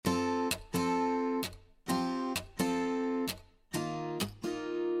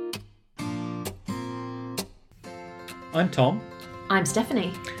I'm Tom. I'm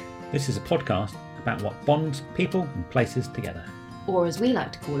Stephanie. This is a podcast about what bonds people and places together. Or as we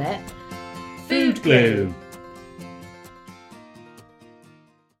like to call it, Food Glue.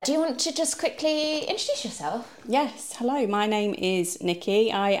 Do you want to just quickly introduce yourself? Yes, hello, my name is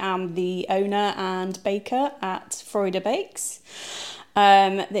Nikki. I am the owner and baker at Freude Bakes.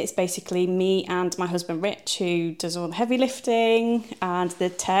 It's basically me and my husband Rich who does all the heavy lifting and the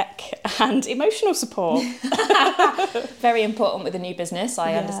tech and emotional support. Very important with a new business,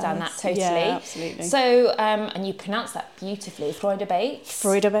 I understand that totally. Yeah, absolutely. So, and you pronounce that beautifully, Freude Bakes.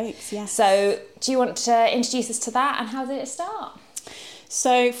 Freude Bakes, yes. So, do you want to introduce us to that and how did it start?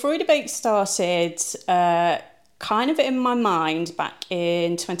 So Freude Bakes started kind of in my mind back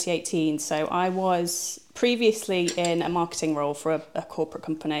in 2018. So I was previously in a marketing role for a corporate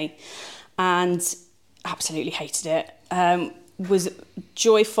company and absolutely hated it. Was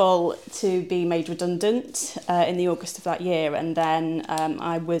joyful to be made redundant in the August of that year, and then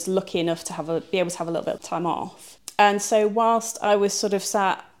I was lucky enough to be able to have a little bit of time off. And so whilst I was sort of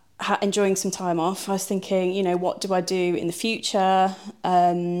sat enjoying some time off, I was thinking, you know, what do I do in the future?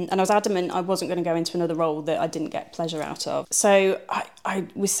 And I was adamant I wasn't going to go into another role that I didn't get pleasure out of. So I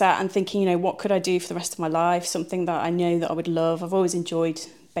was sat and thinking, you know, what could I do for the rest of my life? Something that I know that I would love. I've always enjoyed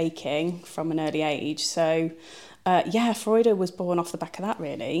baking from an early age. So Freude was born off the back of that,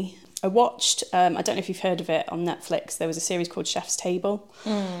 really. I watched, I don't know if you've heard of it, on Netflix, there was a series called Chef's Table.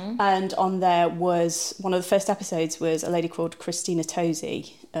 And on there was, one of the first episodes was a lady called Christina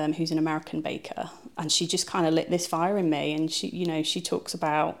Tosi, who's an American baker. And she just kind of lit this fire in me. And she talks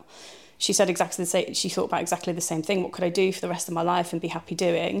about, she said exactly the same, she thought about exactly the same thing. What could I do for the rest of my life and be happy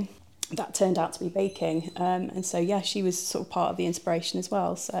doing? That turned out to be baking. And so, she was sort of part of the inspiration as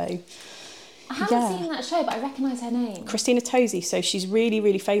well. So I haven't seen that show, but I recognise her name. Christina Tosi, so she's really,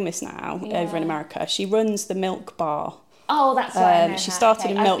 really famous now over in America. She runs the Milk Bar. Oh, that's right. I know she her.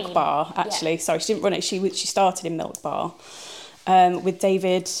 started in Milk Bar, actually. Yeah. Sorry, she didn't run it. She started in Milk Bar with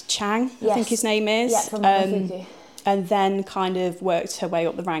David Chang, I think his name is. Yeah, from Fuku. And then kind of worked her way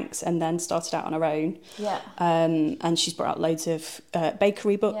up the ranks and then started out on her own. Yeah. And she's brought out loads of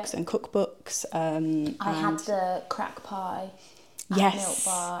bakery books and cookbooks. I had the crack pie. Milk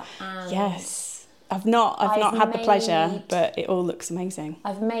Bar. And yes. I've not had the pleasure, but it all looks amazing.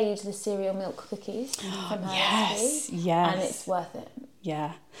 I've made the cereal milk cookies from her recipe, yes. And it's worth it.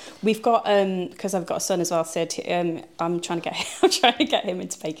 Yeah, we've got because I've got a son as well. So I'm trying to get him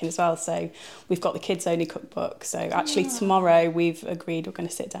into baking as well. So we've got the kids only cookbook. So actually tomorrow we've agreed we're going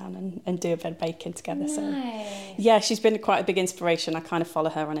to sit down and do a bit of baking together. Nice. So yeah, she's been quite a big inspiration. I kind of follow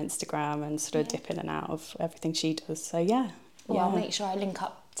her on Instagram and sort of dip in and out of everything she does. So yeah. Well, I'll make sure I link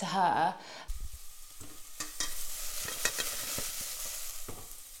up to her.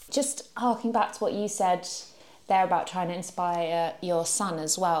 Just harking back to what you said there about trying to inspire your son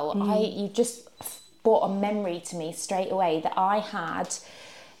as well. You just brought a memory to me straight away that I had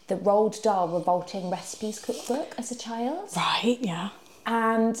the Roald Dahl Revolting Recipes cookbook as a child. Right, yeah.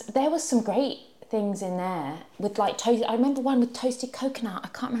 And there was some great things in there with like toast. I remember one with toasted coconut. I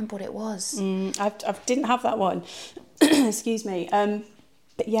can't remember what it was. I didn't have that one. Excuse me.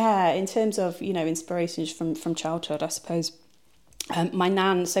 But yeah, in terms of, you know, inspirations from childhood, I suppose. My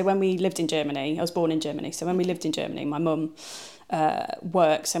nan, so when we lived in Germany, I was born in Germany, so when we lived in Germany, my mum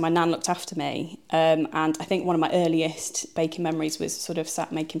worked, so my nan looked after me, and I think one of my earliest baking memories was sort of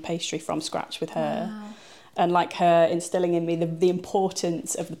sat making pastry from scratch with her. Wow. And like her instilling in me the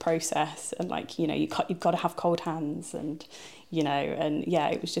importance of the process, and like, you know, you've got to have cold hands, and you know, and yeah,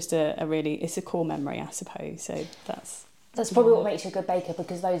 it was just it's a core memory, I suppose. So that's probably what makes you a good baker,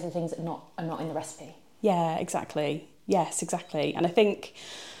 because those are the things that are not in the recipe. Yeah, exactly. Yes, exactly. And I think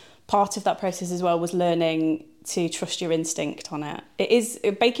part of that process as well was learning to trust your instinct on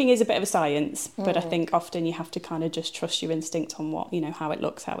it. Baking is a bit of a science, but I think often you have to kind of just trust your instinct on what, you know, how it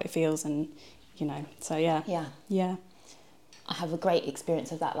looks, how it feels, and, you know, so yeah. Yeah. I have a great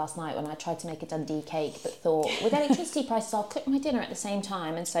experience of that last night when I tried to make a Dundee cake, but thought, with electricity prices, I'll cook my dinner at the same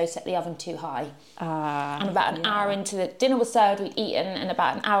time, and so set the oven too high. And about an hour into the dinner was served, we'd eaten, and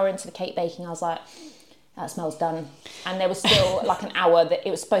about an hour into the cake baking, I was like, that smells done. And there was still like an hour that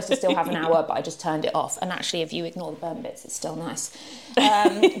it was supposed to still have an hour, but I just turned it off. And actually, if you ignore the burnt bits, it's still nice.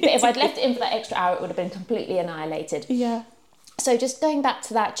 But if I'd left it in for that extra hour, it would have been completely annihilated. Yeah. So just going back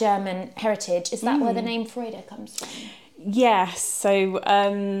to that German heritage, is that where the name Freude comes from? Yes. So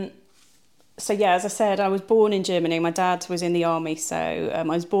So yeah, as I said, I was born in Germany. My dad was in the army, so I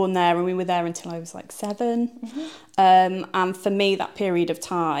was born there, and we were there until I was like 7. And for me, that period of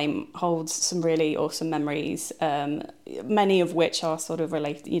time holds some really awesome memories, many of which are sort of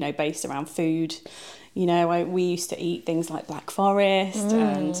related, based around food. We used to eat things like Black Forest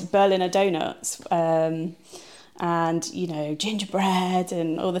and Berliner donuts, and gingerbread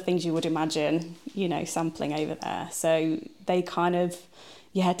and all the things you would imagine, sampling over there. So they kind of,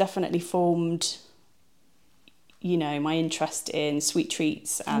 definitely formed, my interest in sweet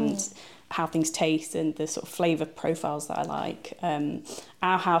treats and how things taste and the sort of flavour profiles that I like.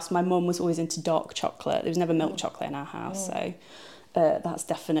 Our house, my mum was always into dark chocolate. There was never milk chocolate in our house, so that's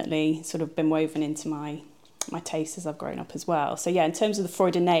definitely sort of been woven into my taste as I've grown up as well. So yeah, in terms of the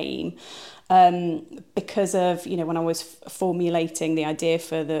Freude name, because of, when I was formulating the idea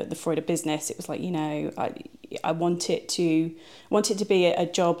for the Freude business, it was like, I want it to be a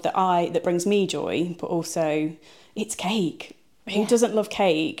job that brings me joy, but also it's cake. Who doesn't love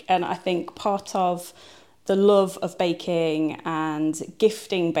cake? And I think part of the love of baking and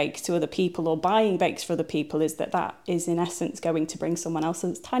gifting bakes to other people or buying bakes for other people is that is in essence going to bring someone else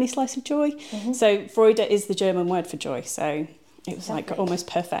a tiny slice of joy. So Freude is the German word for joy. So it was like almost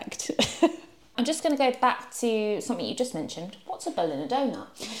perfect. I'm just going to go back to something you just mentioned. What's a Berliner donut?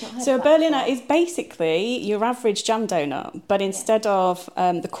 I've not heard So a of that Berliner before. is basically your average jam donut, but instead of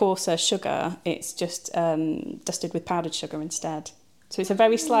the coarser sugar, it's just dusted with powdered sugar instead. So it's a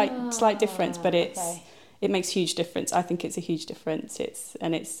very slight difference, but it makes a huge difference. I think it's a huge difference. It's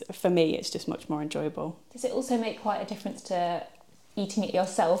for me, it's just much more enjoyable. Does it also make quite a difference to eating it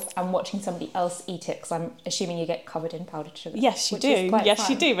yourself and watching somebody else eat it? Because I'm assuming you get covered in powdered sugar. Yes, you do. Yes,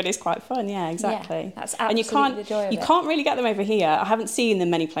 you do. But it's quite fun. Yeah, exactly. Yeah, that's absolutely the joy of it. You can't really get them over here. I haven't seen them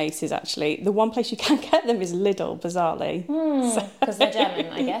many places actually. The one place you can get them is Lidl, bizarrely. Because they're German,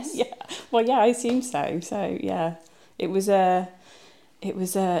 I guess. Yeah. Well, yeah, I assume so. So yeah, it was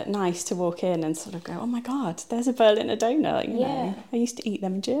nice to walk in and sort of go, oh my God, there's a Berliner donut. You know, I used to eat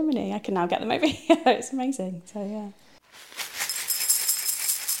them in Germany. I can now get them over here. It's amazing. So yeah.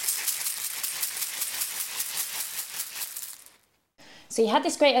 So you had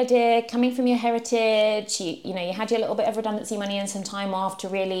this great idea coming from your heritage, you had your little bit of redundancy money and some time off to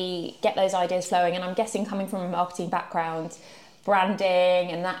really get those ideas flowing. And I'm guessing coming from a marketing background,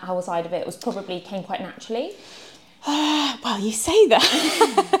 branding and that whole side of it came quite naturally. Well, you say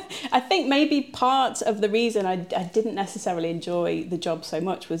that. I think maybe part of the reason I didn't necessarily enjoy the job so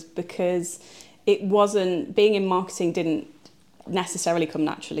much was because being in marketing didn't necessarily come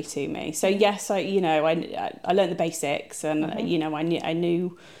naturally to me. So yes, I learned the basics and I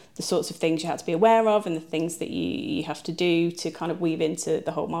knew the sorts of things you had to be aware of and the things that you have to do to kind of weave into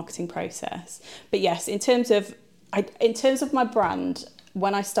the whole marketing process. But yes, in terms of my brand,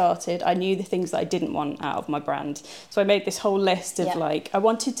 when I started, I knew the things that I didn't want out of my brand. So I made this whole list of I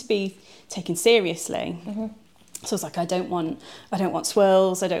wanted to be taken seriously. So I was like, I don't want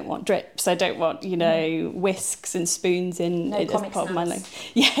swirls, I don't want drips, I don't want, whisks and spoons as part of my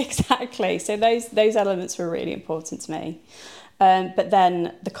life. Yeah, exactly. So those elements were really important to me. But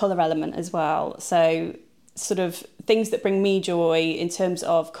then the colour element as well. So sort of things that bring me joy in terms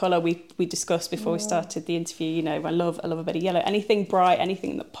of colour, we discussed before we started the interview, I love a bit of yellow, anything bright,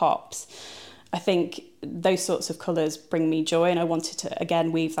 anything that pops. I think those sorts of colours bring me joy, and I wanted to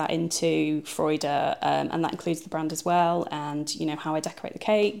again weave that into Freude, and that includes the brand as well, and how I decorate the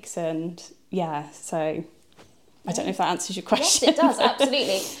cakes, and so I don't know if that answers your question. Yes, it does,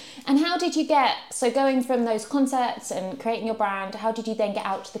 absolutely. And how did you going from those concepts and creating your brand, how did you then get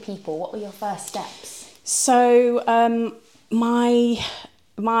out to the people? What were your first steps? So my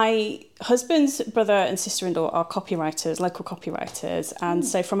husband's brother and sister-in-law are copywriters, local copywriters. And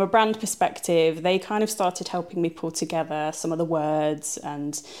so from a brand perspective, they kind of started helping me pull together some of the words,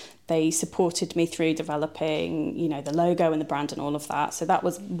 and they supported me through developing, the logo and the brand and all of that. So that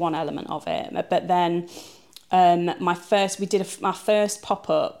was one element of it. But then my first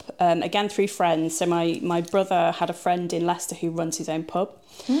pop-up, again through friends. So my brother had a friend in Leicester who runs his own pub.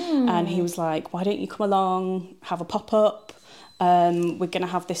 And he was like, why don't you come along, have a pop-up? We're going to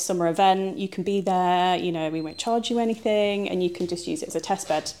have this summer event. You can be there, we won't charge you anything, and you can just use it as a test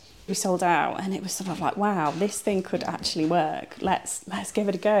bed. We sold out, and it was sort of like, wow, this thing could actually work. Let's give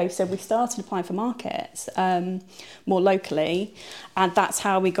it a go. So we started applying for markets more locally, and that's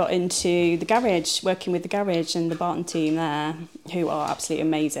how we got into the garage, working with the garage and the Barton team there, who are absolutely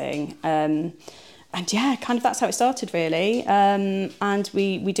amazing. And yeah, kind of that's how it started really. And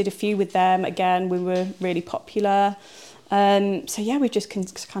we did a few with them. Again, we were really popular. So yeah, we've just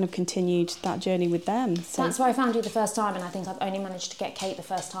kind of continued that journey with them. So That's where I found you the first time, and I think I've only managed to get Kate the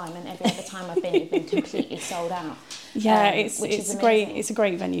first time, and every other time I've been, you've been completely sold out. yeah, Which is it's amazing. it's a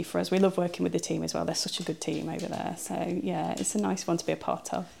great venue for us. We love working with the team as well. They're such a good team over there. So yeah, it's a nice one to be a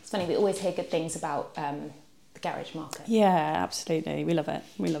part of. It's funny, we always hear good things about the garage market. Yeah, absolutely. We love it.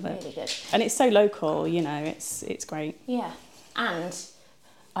 We love it. Really good. And it's so local, you know, it's great. Yeah, and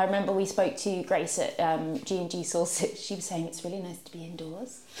I remember we spoke to Grace at G&G Sources. She was saying it's really nice to be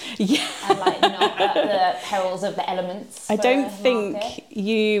indoors Yeah. and like not at the perils of the elements. I for don't a think market.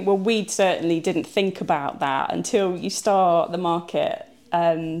 we certainly didn't think about that until you start the market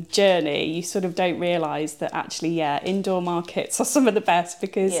journey. You sort of don't realise that actually, indoor markets are some of the best,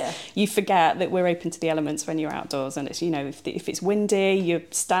 because you forget that we're open to the elements when you're outdoors, and it's, you know, if it's windy, your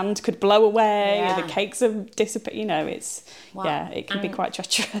stand could blow away, or the cakes are dissipate. You know, it's it can be quite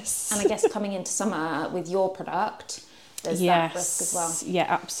treacherous. And I guess coming into summer with your product, there's that risk as well. Yeah,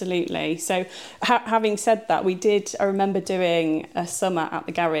 absolutely. So having said that, I remember doing a summer at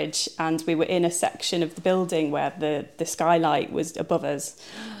the garage, and we were in a section of the building where the skylight was above us,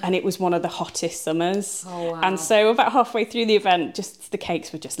 and it was one of the hottest summers. Oh, wow. And so about halfway through the event, just the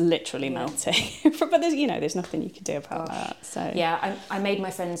cakes were just literally melting. But there's nothing you can do about that. So yeah, I made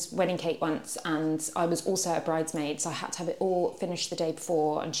my friend's wedding cake once, and I was also a bridesmaid, so I had to have it all finished the day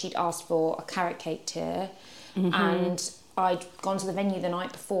before, and she'd asked for a carrot cake tier. And I'd gone to the venue the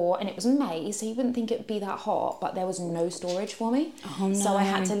night before, and it was May, so you wouldn't think it would be that hot, but there was no storage for me. Oh, no. So I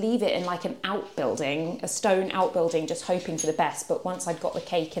had to leave it in like an outbuilding, a stone outbuilding, just hoping for the best. But once I'd got the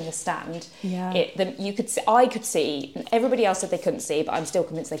cake in the stand, I could see, and everybody else said they couldn't see, but I'm still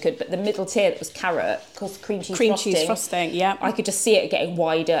convinced they could, but the middle tier that was carrot, called cream cheese frosting, yeah. I could just see it getting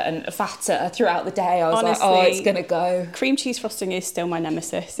wider and fatter throughout the day. I was Honestly, like, oh, it's going to go. Cream cheese frosting is still my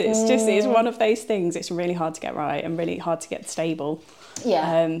nemesis. It's one of those things. It's really hard to get right and really hard to get stable.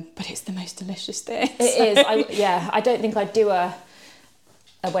 Yeah. But it's the most delicious thing. It is. I don't think I'd do a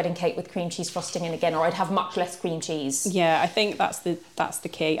wedding cake with cream cheese frosting in again, or I'd have much less cream cheese. Yeah, I think that's the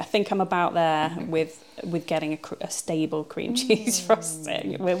key. I think I'm about there with getting a stable cream cheese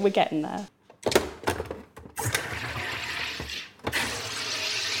frosting. We're getting there.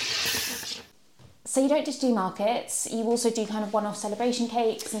 So you don't just do markets, you also do kind of one-off celebration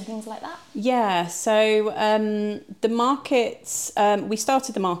cakes and things like that? Yeah, so the markets, we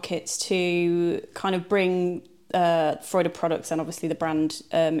started the markets to kind of bring Freude products and obviously the brand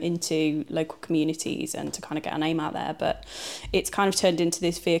into local communities and to kind of get our name out there. But it's kind of turned into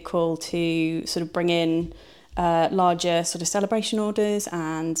this vehicle to sort of bring in larger sort of celebration orders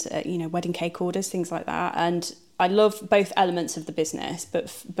and, wedding cake orders, things like that. And I love both elements of the business,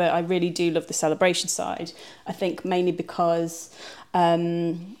 but I really do love the celebration side. I think mainly because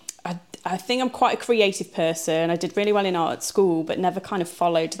I think I'm quite a creative person. I did really well in art at school, but never kind of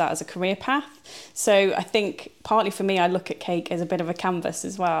followed that as a career path. So I think partly for me, I look at cake as a bit of a canvas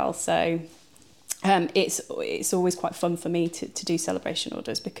as well. So it's always quite fun for me to do celebration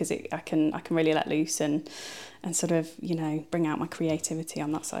orders, because I can really let loose and sort of, bring out my creativity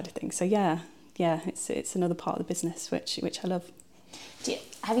on that side of things. So yeah, it's another part of the business which I love.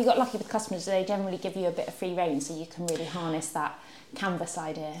 Have you got lucky with customers? Do they generally give you a bit of free rein so you can really harness that canvas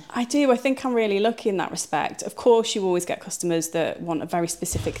idea? I do. I think I'm really lucky in that respect. Of course, you always get customers that want a very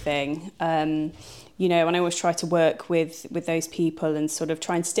specific thing. And I always try to work with those people and sort of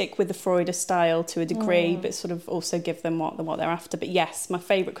try and stick with the Freude style to a degree, but sort of also give them what they're after. But yes, my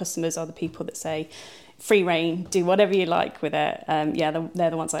favourite customers are the people that say, free reign, do whatever you like with it. They're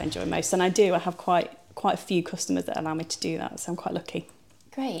the ones I enjoy most. And I have quite a few customers that allow me to do that, so I'm quite lucky.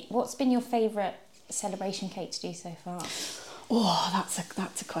 Great. What's been your favourite celebration cake to do so far? Oh,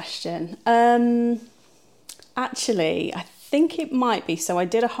 that's a question. Actually, I think it might be. So I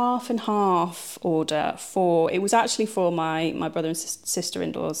did a half and half order it was actually for my brother and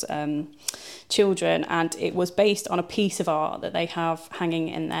sister-in-law's children, and it was based on a piece of art that they have hanging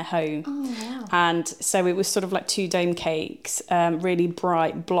in their home. Oh, wow. And so it was sort of like 2 dome cakes, really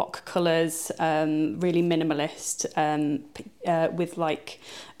bright block colours, really minimalist, with like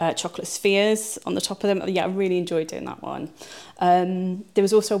chocolate spheres on the top of them. Yeah, I really enjoyed doing that one. There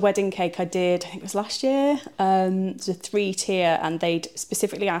was also a wedding cake I did, I think it was last year. It was a 3-tier, and they'd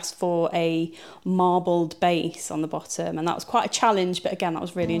specifically asked for a marbled base on the bottom, and that was quite a challenge, but again, that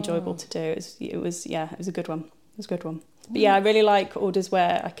was really enjoyable to do. It was a good one. But yeah, I really like orders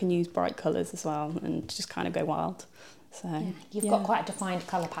where I can use bright colours as well and just kind of go wild. So You've got quite a defined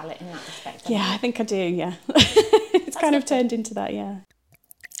colour palette in that respect. Yeah, I think I do, yeah. It's kind of turned into that, yeah.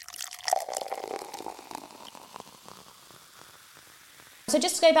 So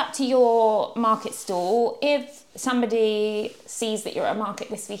just to go back to your market stall, if somebody sees that you're at a market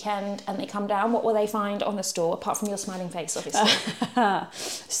this weekend and they come down, what will they find on the store, apart from your smiling face, obviously?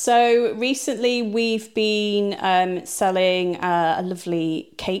 So recently we've been selling a lovely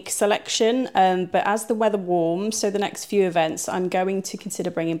cake selection, but as the weather warms, so the next few events, I'm going to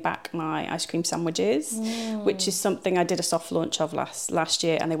consider bringing back my ice cream sandwiches, which is something I did a soft launch of last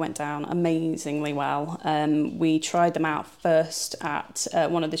year, and they went down amazingly well. We tried them out first at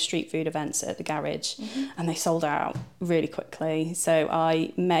one of the street food events at the garage, and they sold out really quickly. So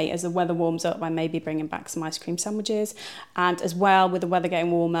I may, as the weather warms up, I may be bringing back some ice cream sandwiches. And as well, with the weather getting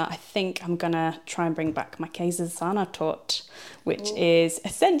warmer, I think I'm gonna try and bring back my Käsesahnetorte, which is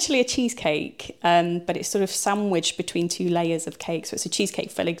essentially a cheesecake, but it's sort of sandwiched between two layers of cake. So it's a cheesecake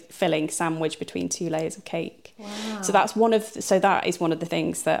filling sandwich between two layers of cake. Wow. So that is one of the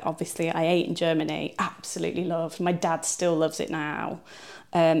things that obviously I ate in Germany, absolutely loved. My dad still loves it now,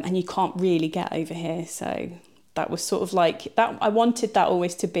 and you can't really get over here. So that was sort of like that. I wanted that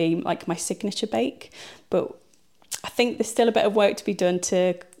always to be like my signature bake, but I think there's still a bit of work to be done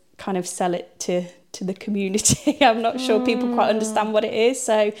to kind of sell it to the community. I'm not sure people quite understand what it is.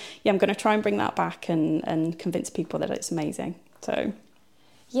 So yeah, I'm going to try and bring that back and convince people that it's amazing. So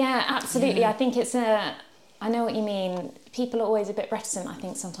yeah, absolutely. I think I know what you mean. People are always a bit reticent, I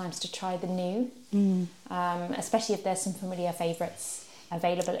think, sometimes to try the new, especially if there's some familiar favourites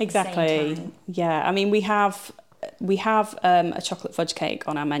available at the same time. Yeah, I mean, we have a chocolate fudge cake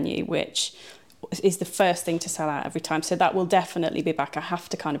on our menu, which is the first thing to sell out every time. So that will definitely be back. I have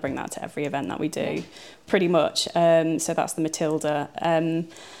to kind of bring that to every event that we do, pretty much. So that's the Matilda.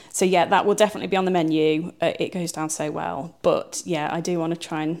 So yeah, that will definitely be on the menu. It goes down so well. But yeah, I do want to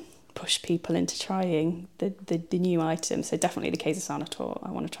try and push people into trying the new items. So definitely the Käsesahnetorte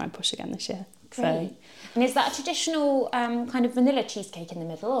I want to try and push again this year. Great. So, and is that a traditional kind of vanilla cheesecake in the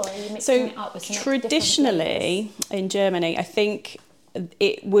middle, or are you mixing it up with some traditionally in Germany, I think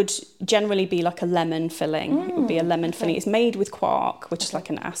it would generally be like a lemon filling. It would be a lemon filling. It's made with quark, which is like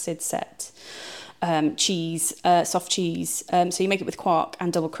an acid set cheese, soft cheese. So you make it with quark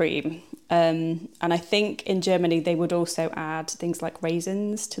and double cream. And I think in Germany they would also add things like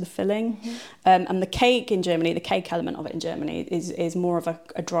raisins to the filling. And the cake in Germany, the cake element of it in Germany is more of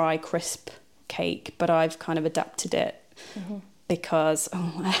a dry, crisp cake, but I've kind of adapted it because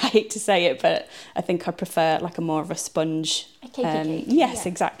I hate to say it, but I think I prefer like a more of a sponge. A cake. Yes, yeah.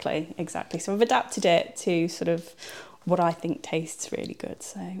 Exactly. So I've adapted it to sort of what I think tastes really good.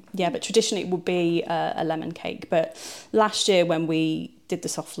 So yeah, but traditionally it would be a lemon cake. But last year when we did the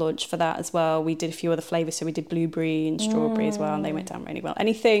soft launch for that as well, we did a few other flavours. So we did blueberry and strawberry as well, and they went down really well.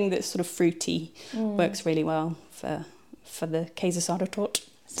 Anything that's sort of fruity works really well for the Käsesahnetorte.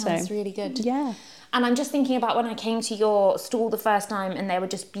 Sounds really good. Yeah. And I'm just thinking about when I came to your stall the first time, and there were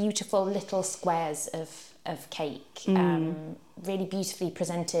just beautiful little squares of cake, really beautifully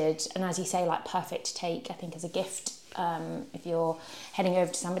presented, and as you say, like perfect to take, I think, as a gift if you're heading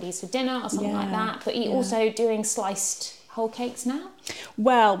over to somebody's for dinner or something like that. But are you also doing sliced whole cakes now?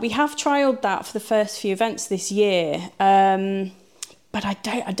 Well, we have trialled that for the first few events this year. But I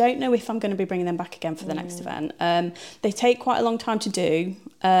don't know if I'm going to be bringing them back again for the next event. They take quite a long time to do,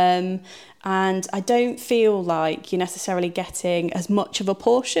 and I don't feel like you're necessarily getting as much of a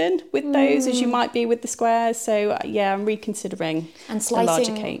portion with those as you might be with the squares. So yeah, I'm reconsidering the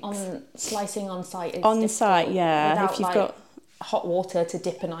larger cakes. Slicing on site is on site, yeah. Without, if you've like, got hot water to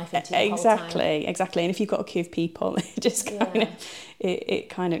dip a knife into the whole time. Exactly. And if you've got a queue of people, it just kind of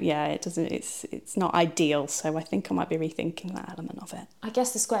it doesn't, it's not ideal. So I think I might be rethinking that element of it. I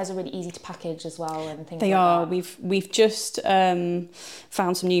guess the squares are really easy to package as well and things they like are. that. We've just found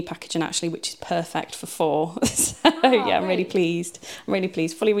some new packaging actually, which is perfect for 4. So I'm really pleased. Fully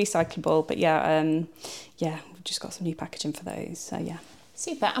recyclable, but we've just got some new packaging for those. So yeah.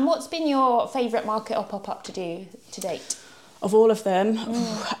 Super. And what's been your favourite market or pop-up to do to date? Of all of them,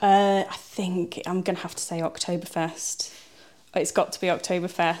 I think I'm going to have to say Oktoberfest. It's got to be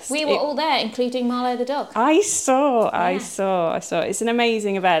Oktoberfest. We were all there, including Marlo the dog. I saw. It's an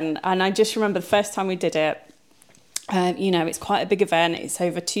amazing event. And I just remember the first time we did it, it's quite a big event. It's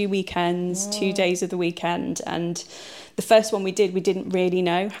over 2 weekends, 2 days of the weekend. And the first one we did, we didn't really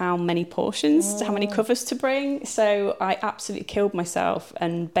know how many portions, how many covers to bring. So I absolutely killed myself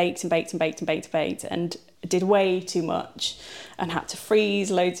and baked and did way too much and had to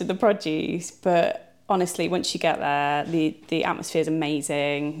freeze loads of the produce. But honestly, once you get there, the atmosphere is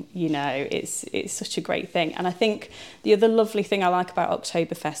amazing. You know, it's such a great thing. And I think the other lovely thing I like about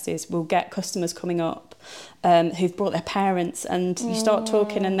Oktoberfest is we'll get customers coming up who've brought their parents, and you start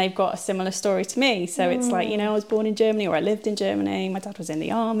talking and they've got a similar story to me. So it's like, you know, I was born in Germany, or I lived in Germany, my dad was in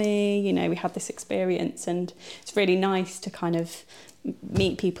the army, you know, we had this experience, and it's really nice to kind of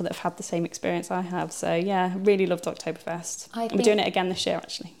meet people that have had the same experience I have. So yeah, really loved Oktoberfest. We're doing it again this year,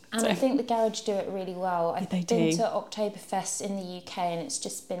 actually. And I think the garage do it really well. I've been to Oktoberfest in the UK, and it's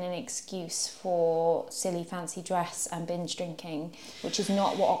just been an excuse for silly fancy dress and binge drinking, which is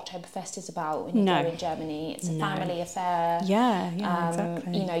not what Oktoberfest is about when you go in Germany. It's a family affair. Yeah,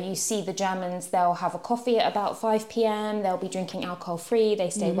 exactly. You know, you see the Germans, they'll have a coffee at about 5 p.m, they'll be drinking alcohol free, they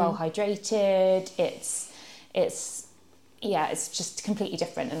stay well hydrated. It's just completely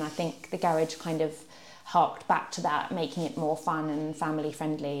different, and I think the garage kind of harked back to that, making it more fun and family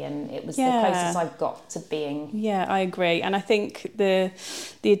friendly, and it was the closest I've got to being. Yeah, I agree, and I think the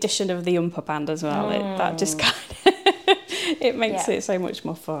addition of the Umpa band as well, that just kind of it makes it so much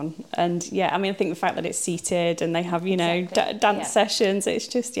more fun. And I mean, I think the fact that it's seated and they have, you know, dance sessions, it's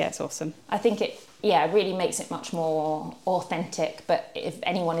just it's awesome. I think it really makes it much more authentic. But if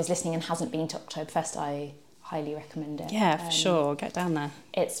anyone is listening and hasn't been to Oktoberfest, I highly recommend it. Yeah, for sure. Get down there.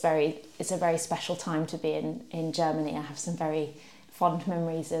 It's a very special time to be in Germany. I have some very fond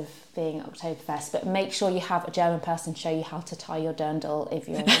memories of being at Oktoberfest, but make sure you have a German person show you how to tie your dirndl if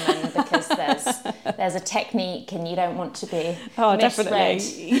you're in Remain, because there's a technique and you don't want to be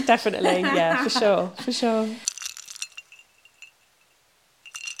misread. Definitely, yeah, for sure.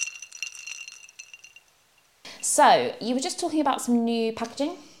 So, you were just talking about some new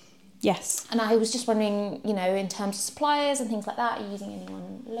packaging. Yes. And I was just wondering, you know, in terms of suppliers and things like that, are you using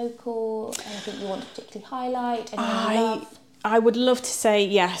anyone local? Anything you want to particularly highlight? Anyone you love? I would love to say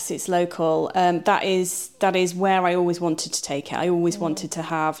yes, it's local. That is where I always wanted to take it. I always wanted to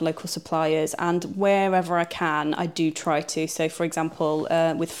have local suppliers, and wherever I can, I do try to. So, for example,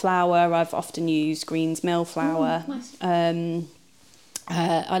 with flour, I've often used Green's Mill flour. Nice.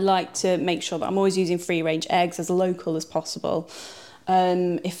 I like to make sure that I'm always using free range eggs, as local as possible.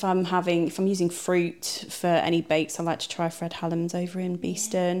 If I'm using fruit for any bakes, I like to try Fred Hallam's over in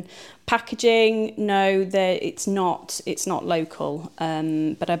Beeston. Packaging, no, it's not local,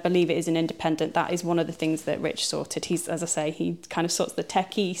 but I believe it is an independent. That is one of the things that Rich sorted. He kind of sorts the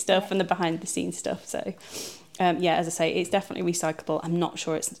techie stuff and the behind the scenes stuff. So, as I say, it's definitely recyclable. I'm not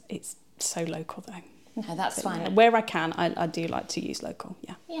sure it's so local though. No, that's fine. Where I can, I do like to use local,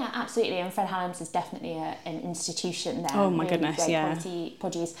 Yeah, absolutely. And Fred Hallam's is definitely an institution there. Oh my goodness, great quality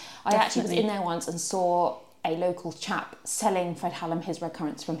produce. I actually was in there once and saw a local chap selling Fred Hallam his red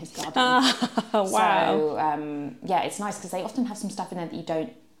currants from his garden. Oh, wow. So, it's nice because they often have some stuff in there that you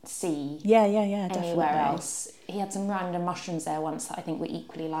don't see anywhere definitely else. He had some random mushrooms there once that I think were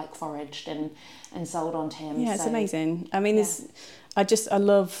equally like foraged and sold on to him. Yeah, it's amazing. I mean,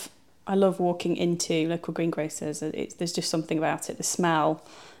 I love walking into local greengrocers. There's just something about it, the smell,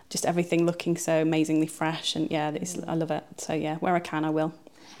 just everything looking so amazingly fresh, and I love it. So where I can, I will.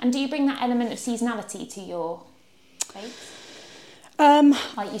 And do you bring that element of seasonality to your bakes?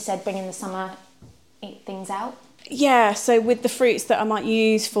 Like you said, bringing the summer things out? Yeah, so with the fruits that I might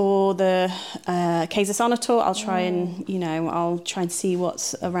use for the Käsesonator, I'll try and see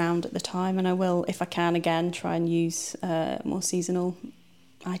what's around at the time, and I will, if I can, again, try and use more seasonal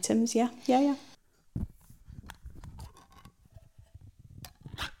items. Yeah.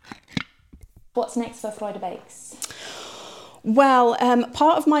 What's next for Freude Bakes? Well,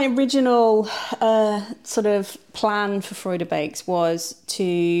 part of my original sort of plan for Freude Bakes was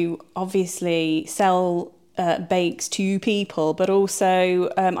to obviously sell bakes to people, but also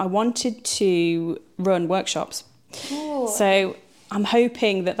I wanted to run workshops. Ooh. So I'm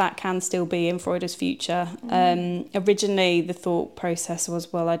hoping that can still be in Freude's future. Originally, the thought process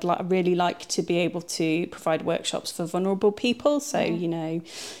was, well, I'd really like to be able to provide workshops for vulnerable people. So,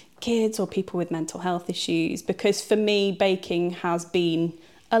 kids or people with mental health issues. Because for me, baking has been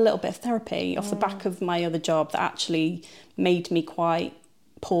a little bit of therapy off the back of my other job that actually made me quite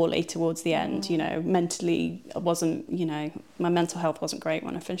poorly towards the end. Mentally, I wasn't, my mental health wasn't great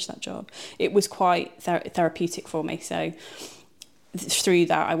when I finished that job. It was quite therapeutic for me. So through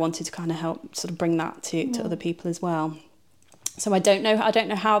that, I wanted to kind of help sort of bring that to other people as well. So I don't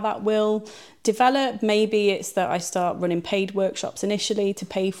know how that will develop. Maybe it's that I start running paid workshops initially to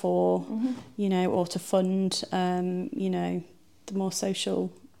pay for, or to fund, the more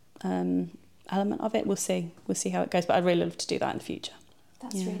social element of it. We'll see how it goes. But I'd really love to do that in the future.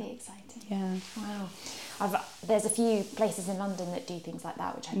 That's really exciting. Yeah. Wow. There's a few places in London that do things like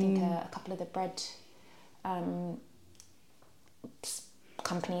that, which I think are a couple of the bread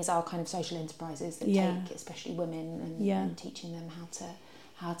companies are kind of social enterprises that take especially women and teaching them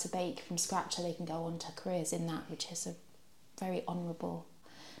how to bake from scratch so they can go on to careers in that, which is a very honourable.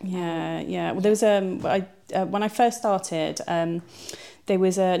 Well, there was when I first started, there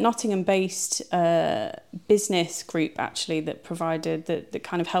was a Nottingham-based business group actually that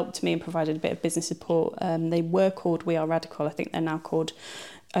kind of helped me and provided a bit of business support. They were called We Are Radical. I think they're now called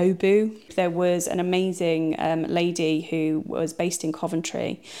OBU. There was an amazing lady who was based in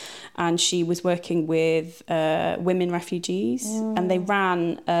Coventry, and she was working with women refugees, and they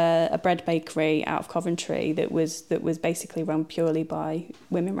ran a bread bakery out of Coventry that was basically run purely by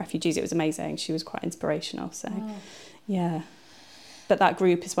women refugees. It was amazing. She was quite inspirational. So, But that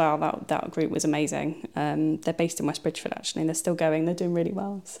group as well, that group was amazing. They're based in West Bridgford actually, and they're still going. They're doing really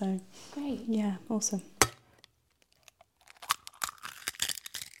well. So great. Yeah, awesome.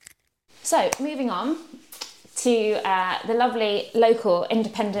 So, moving on to the lovely local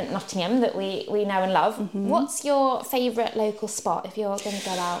independent Nottingham that we know and love. Mm-hmm. What's your favourite local spot if you're going to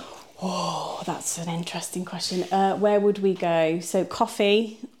go out? Oh, that's an interesting question. Where would we go? So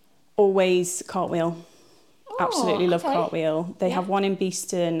coffee, always Cartwheel. Absolutely love Cartwheel. They have one in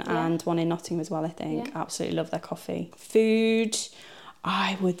Beeston and one in Nottingham as well, I think. Yeah. Absolutely love their coffee. Food,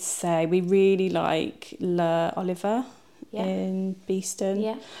 I would say we really like Le Oliver in Beeston.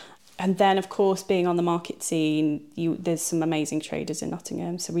 Yeah. And then, of course, being on the market scene, there's some amazing traders in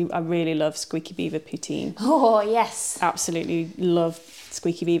Nottingham. So I really love Squeaky Beaver Poutine. Oh, yes. Absolutely love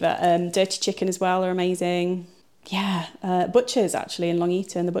Squeaky Beaver. Dirty Chicken as well are amazing. Yeah, Butcher's actually in Long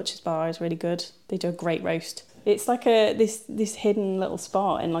Eaton. The Butcher's Bar is really good. They do a great roast. It's like this hidden little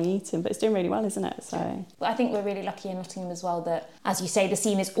spot in Long Eaton, but it's doing really well, isn't it? So I think we're really lucky in Nottingham as well that, as you say, the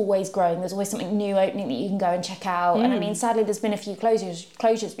scene is always growing. There's always something new opening that you can go and check out. And I mean, sadly, there's been a few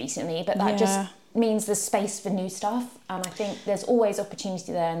closures recently, but that just means there's space for new stuff. And I think there's always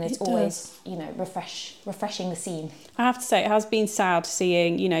opportunity there, and there's always, refreshing the scene. I have to say, it has been sad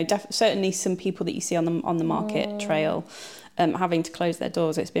seeing, certainly some people that you see on the market trail. Having to close their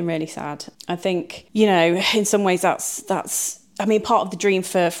doors. It's been really sad. I think, in some ways that's part of the dream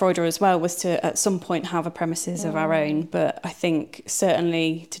for Freude as well was to at some point have a premises of our own, but I think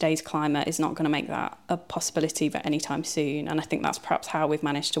certainly today's climate is not going to make that a possibility for any time soon, and I think that's perhaps how we've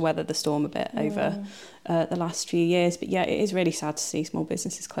managed to weather the storm a bit over the last few years. But yeah, it is really sad to see small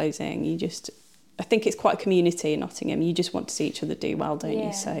businesses closing. I think it's quite a community in Nottingham. You just want to see each other do well, don't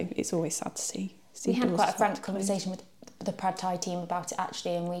you? So it's always sad to see we had quite a frank conversation with the Pad Thai team about it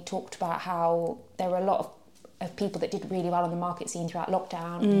actually, and we talked about how there were a lot of people that did really well on the market scene throughout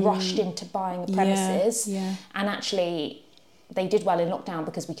lockdown, rushed into buying the premises, and actually they did well in lockdown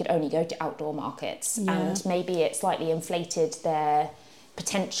because we could only go to outdoor markets, and maybe it slightly inflated their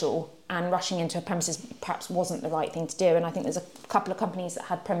potential, and rushing into a premises perhaps wasn't the right thing to do. And I think there's a couple of companies that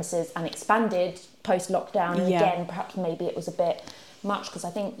had premises and expanded post-lockdown, and again, perhaps maybe it was a bit much, because I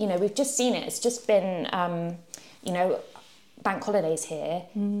think, we've just seen it. It's just been, bank holidays here,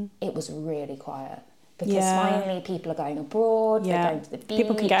 it was really quiet. Because finally people are going abroad, they're going to the beach,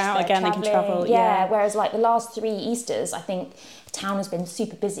 people can get out again, travelling. They can travel. Whereas like the last 3 Easters, I think the town has been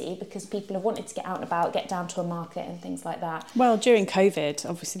super busy because people have wanted to get out and about, get down to a market and things like that. Well, during COVID,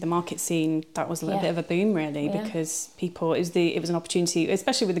 obviously the market scene, that was a little bit of a boom really, because people, it was an opportunity,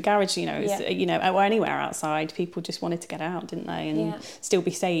 especially with the garage, or anywhere outside, people just wanted to get out, didn't they, and still be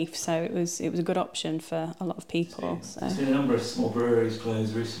safe. So it was a good option for a lot of people. There's been a number of small breweries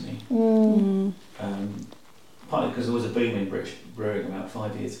closed recently. Partly because there was a boom in British brewing about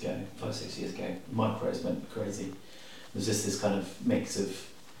 5 6 years ago. Micros went crazy. There was just this kind of mix of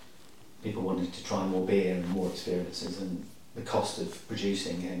people wanting to try more beer and more experiences, and the cost of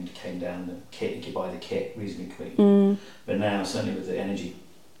producing and came down. The kit, you could buy the kit reasonably quickly. But now, certainly with the energy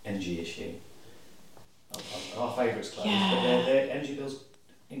issue, our favourites closed, but their energy bills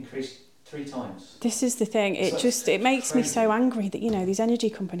increased 3 times. This is the thing. It makes me so angry that these energy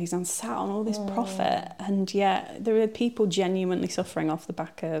companies are sat on all this profit, and yet there are people genuinely suffering off the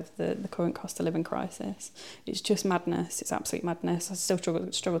back of the current cost of living crisis. It's just madness. It's absolute madness. I still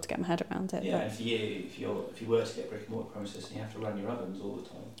struggle to get my head around it. Yeah, and for you, if you were to get brick and mortar premises, you have to run your ovens all the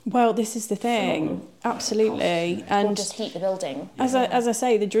time. Well, this is the thing. Absolutely, and just heat the building. As I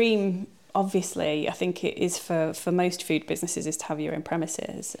say, the dream. Obviously, I think it is for most food businesses is to have your own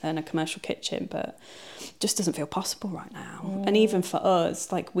premises and a commercial kitchen, but it just doesn't feel possible right now. And even for us,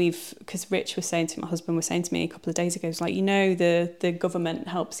 because Rich was saying to my husband was saying to me a couple of days ago, it's like, the government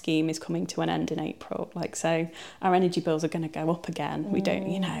help scheme is coming to an end in April. So our energy bills are going to go up again. We don't,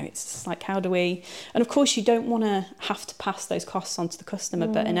 it's like, how do we? And of course, you don't want to have to pass those costs on to the customer,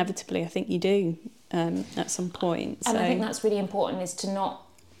 but inevitably, I think you do. at some point. And so I think that's really important, is to not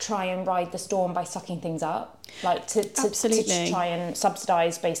try and ride the storm by sucking things up, like to try and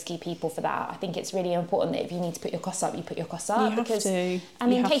subsidise basically people for that. I think it's really important that if you need to put your costs up, you put your costs up. Because I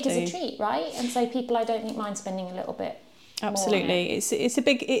mean, cake is a treat, right? And so people, I don't think, mind spending a little bit. Absolutely,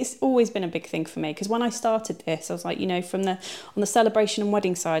 it's always been a big thing for me, because when I started this, I was like, on the celebration and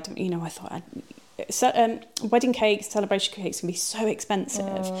wedding side, I thought wedding cakes, celebration cakes can be so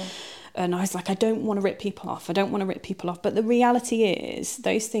expensive. And I was like, I don't want to rip people off. But the reality is,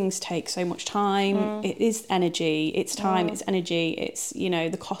 those things take so much time. It is energy, it's time, it's energy, it's,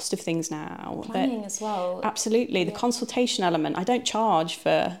 the cost of things now. Planning as well. Absolutely. The consultation element, I don't charge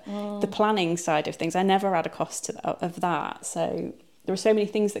for the planning side of things. I never add a cost of that. So there are so many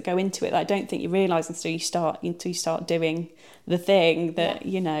things that go into it that I don't think you realise until you start doing the thing, that,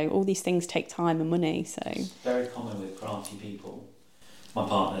 all these things take time and money. So it's very common with crafty people. My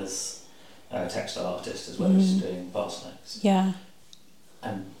partner's a textile artist as well as doing basilics. Yeah.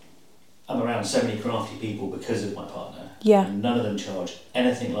 And I'm around so many crafty people because of my partner. Yeah. And none of them charge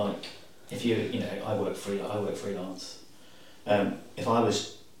anything like, if I work freelance. If I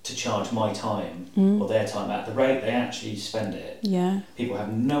was to charge my time or their time at the rate they actually spend it, people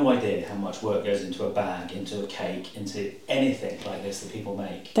have no idea how much work goes into a bag, into a cake, into anything like this that people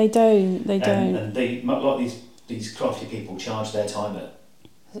make. They don't. And a lot of these crafty people charge their time at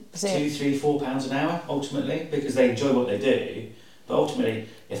 £2, £3, £4 an hour ultimately, because they enjoy what they do. But ultimately,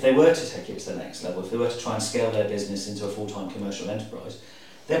 if they were to take it to the next level, if they were to try and scale their business into a full-time commercial enterprise,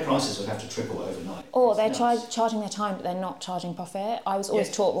 their prices would have to triple overnight. Or they're charging their time, but they're not charging profit. I was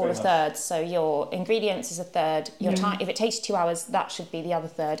always taught rule of thirds. So your ingredients is a third. Your time, if it takes 2 hours, that should be the other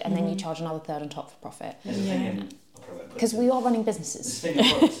third, and then you charge another third on top for profit. Because we are running businesses.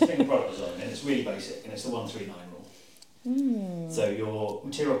 It's a thing of product design, and it's really basic, and it's the 139 rule. So your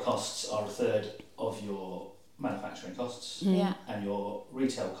material costs are a third of your manufacturing costs, and your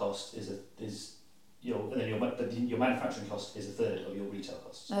retail cost your manufacturing cost is a third of your retail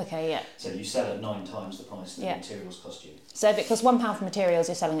costs. Okay, yeah. So you sell at 9 times the price that the materials cost you. So if it costs £1 for materials,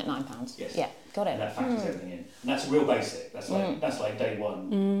 you're selling at £9. Yes. Yeah, got it. And that factors everything in, and that's real basic. That's like day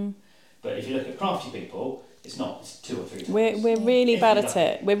one. But if you look at crafty people, it's not. It's 2 or 3 times. We're really bad at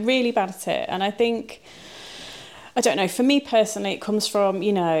it. We're really bad at it, and I think, I don't know, for me personally, it comes from,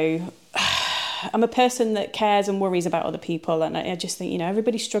 I'm a person that cares and worries about other people, and I just think,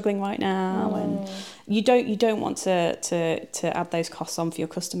 everybody's struggling right now, and you don't want to add those costs on for your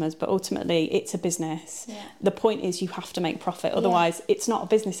customers, but ultimately it's a business. The point is you have to make profit, otherwise it's not a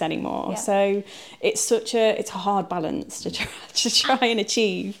business anymore. So it's a hard balance to try and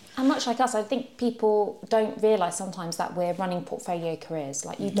achieve. And much like us, I think people don't realise sometimes that we're running portfolio careers.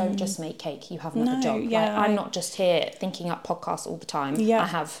 Like, you don't just make cake, you have another job. I'm not just here thinking up podcasts all the time. I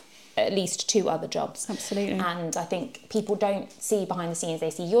have at least 2 other jobs. Absolutely. And I think people don't see behind the scenes. They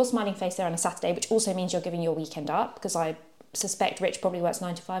see your smiling face there on a Saturday, which also means you're giving your weekend up, because I suspect Rich probably works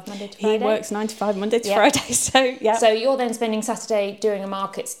 9 to 5 Monday to Friday. He works 9 to 5 Monday to Friday, So you're then spending Saturday doing a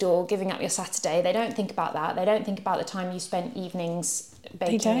market stall, giving up your Saturday. They don't think about that. They don't think about the time you spent evenings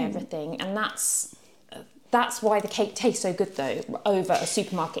baking everything. And that's why the cake tastes so good, though, over a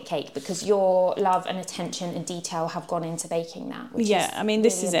supermarket cake, because your love and attention and detail have gone into baking that. Which is I mean,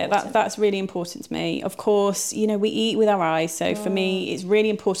 this really is important. That's really important to me. Of course, we eat with our eyes, so for me, it's really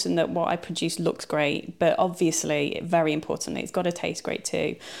important that what I produce looks great, but obviously, very importantly, it's got to taste great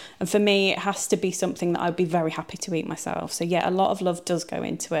too. And for me, it has to be something that I'd be very happy to eat myself. So a lot of love does go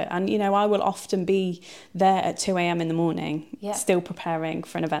into it. And, I will often be there at 2 a.m. in the morning, still preparing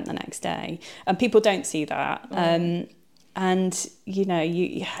for an event the next day. And people don't see that. And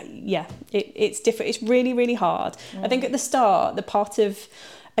it's different. It's really, really hard. I think at the start, a part of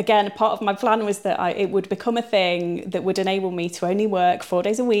my plan was that it would become a thing that would enable me to only work 4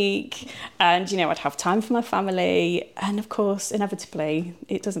 days a week, and I'd have time for my family. And of course, inevitably,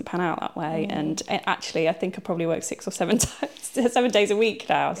 it doesn't pan out that way. And actually, I think I probably work 6 or 7 days a week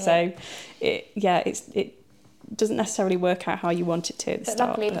now. So it doesn't necessarily work out how you want it to at the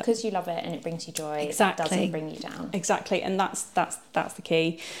start. Luckily, because you love it and it brings you joy, exactly. That doesn't bring you down. Exactly, and that's the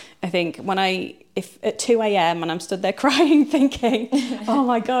key. I think if at 2 a.m. and I'm stood there crying, thinking, oh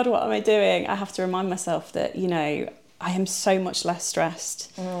my God, what am I doing? I have to remind myself that, I am so much less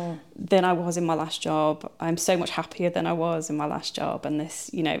stressed than I was in my last job. I'm so much happier than I was in my last job. And this,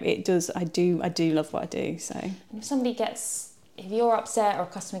 I do love what I do, so. If somebody gets if you're upset or a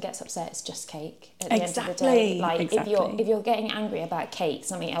customer gets upset, it's just cake at the end of the day. Like if you're getting angry about cake,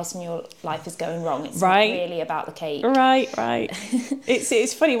 something else in your life is going wrong. It's not really about the cake. Right.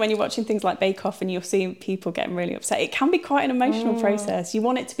 It's funny when you're watching things like Bake Off and you're seeing people getting really upset. It can be quite an emotional process. You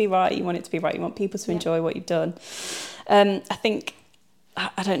want it to be right. You want people to enjoy what you've done. I think,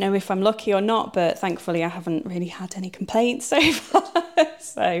 I don't know if I'm lucky or not, but thankfully I haven't really had any complaints so far.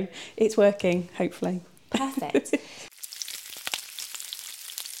 So it's working, hopefully. Perfect.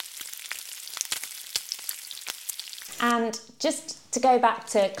 And just to go back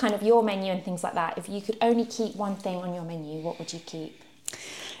to kind of your menu and things like that, if you could only keep one thing on your menu, what would you keep?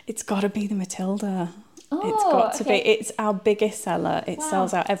 It's got to be the Matilda. Oh, it's got to be. It's our biggest seller. It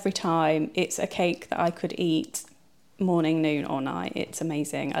sells out every time. It's a cake that I could eat morning, noon or night. It's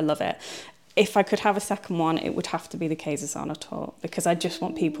amazing. I love it. If I could have a second one, it would have to be the Käsesahne torte, because I just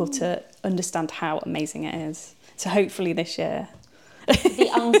want people to understand how amazing it is. So hopefully this year. The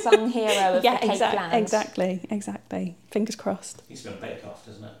unsung hero of the cake land. Exactly. Fingers crossed. It used to be on Bake Off,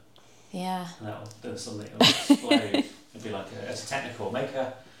 doesn't it? Yeah. And that'll do something, it'll explode. It'd be like it's technical. Make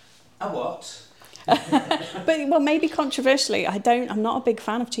a what? But well, maybe controversially, I'm not a big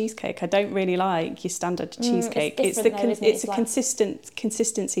fan of cheesecake. I don't really like your standard cheesecake. It's a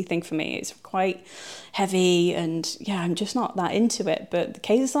consistency thing for me. It's quite heavy, and yeah, I'm just not that into it. But the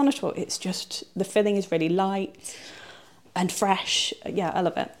Käsesahne torte, it's just, the filling is really light and fresh. Yeah, I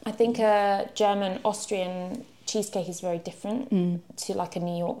love it. I think a German Austrian cheesecake is very different to like a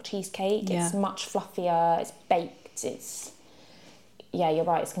New York cheesecake. Yeah. It's much fluffier, it's baked, yeah, you're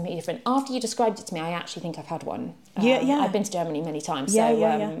right, it's completely different. After you described it to me, I actually think I've had one. Yeah. I've been to Germany many times,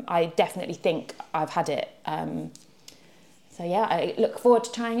 I definitely think I've had it. So yeah, I look forward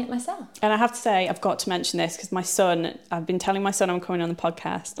to trying it myself. And I have to say, I've got to mention this because I've been telling my son I'm coming on the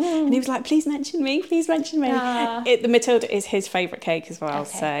podcast, and he was like, please mention me. The Matilda is his favourite cake as well.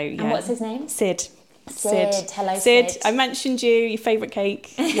 Okay. So yeah. And what's his name? Sid. Hello, Sid. I mentioned you, your favourite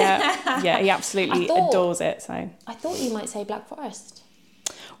cake. Yeah, he absolutely adores it. So I thought you might say Black Forest.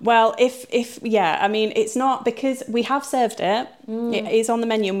 Well, if I mean, it's not, because we have served it. It is on the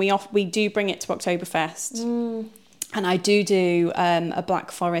menu, and we do bring it to Oktoberfest. And I do a Black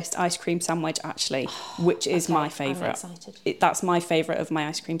Forest ice cream sandwich, actually, which is my favourite. I'm excited. That's my favourite of my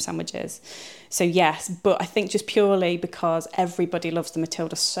ice cream sandwiches. So yes, but I think just purely because everybody loves the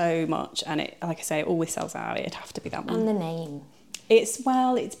Matilda so much, and it, like I say, it always sells out, it'd have to be that one. And the name. It's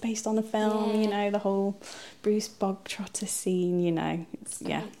based on the film, the whole Bruce Bogtrotter scene,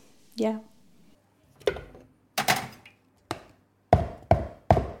 Yeah.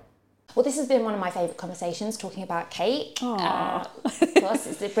 Well, this has been one of my favourite conversations, talking about cake. Aww. Of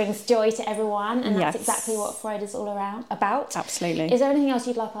course, it brings joy to everyone, and that's exactly what Freude is all about. Absolutely. Is there anything else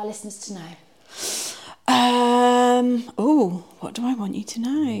you'd like our listeners to know? What do I want you to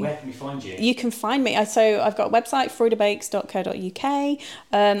know? Where can we find you? You can find me. So I've got a website, freudebakes.co.uk,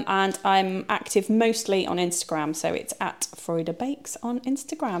 and I'm active mostly on Instagram. So it's at Freudebakes on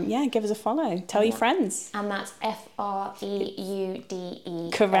Instagram. Yeah, give us a follow. Tell your friends. And that's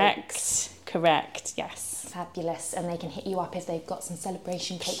FREUDE. Correct. Yes. Fabulous. And they can hit you up if they've got some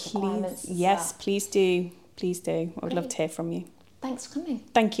celebration cake requirements. Yes, please do. I would love to hear from you. Thanks for coming.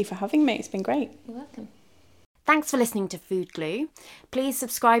 Thank you for having me. It's been great. You're welcome. Thanks for listening to Food Glue. Please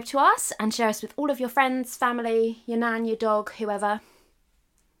subscribe to us and share us with all of your friends, family, your nan, your dog, whoever.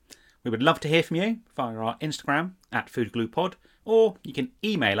 We would love to hear from you via our Instagram at foodgluepod, or you can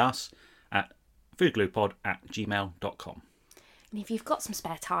email us at foodgluepod@gmail.com. And if you've got some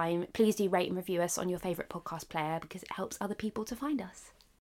spare time, please do rate and review us on your favourite podcast player, because it helps other people to find us.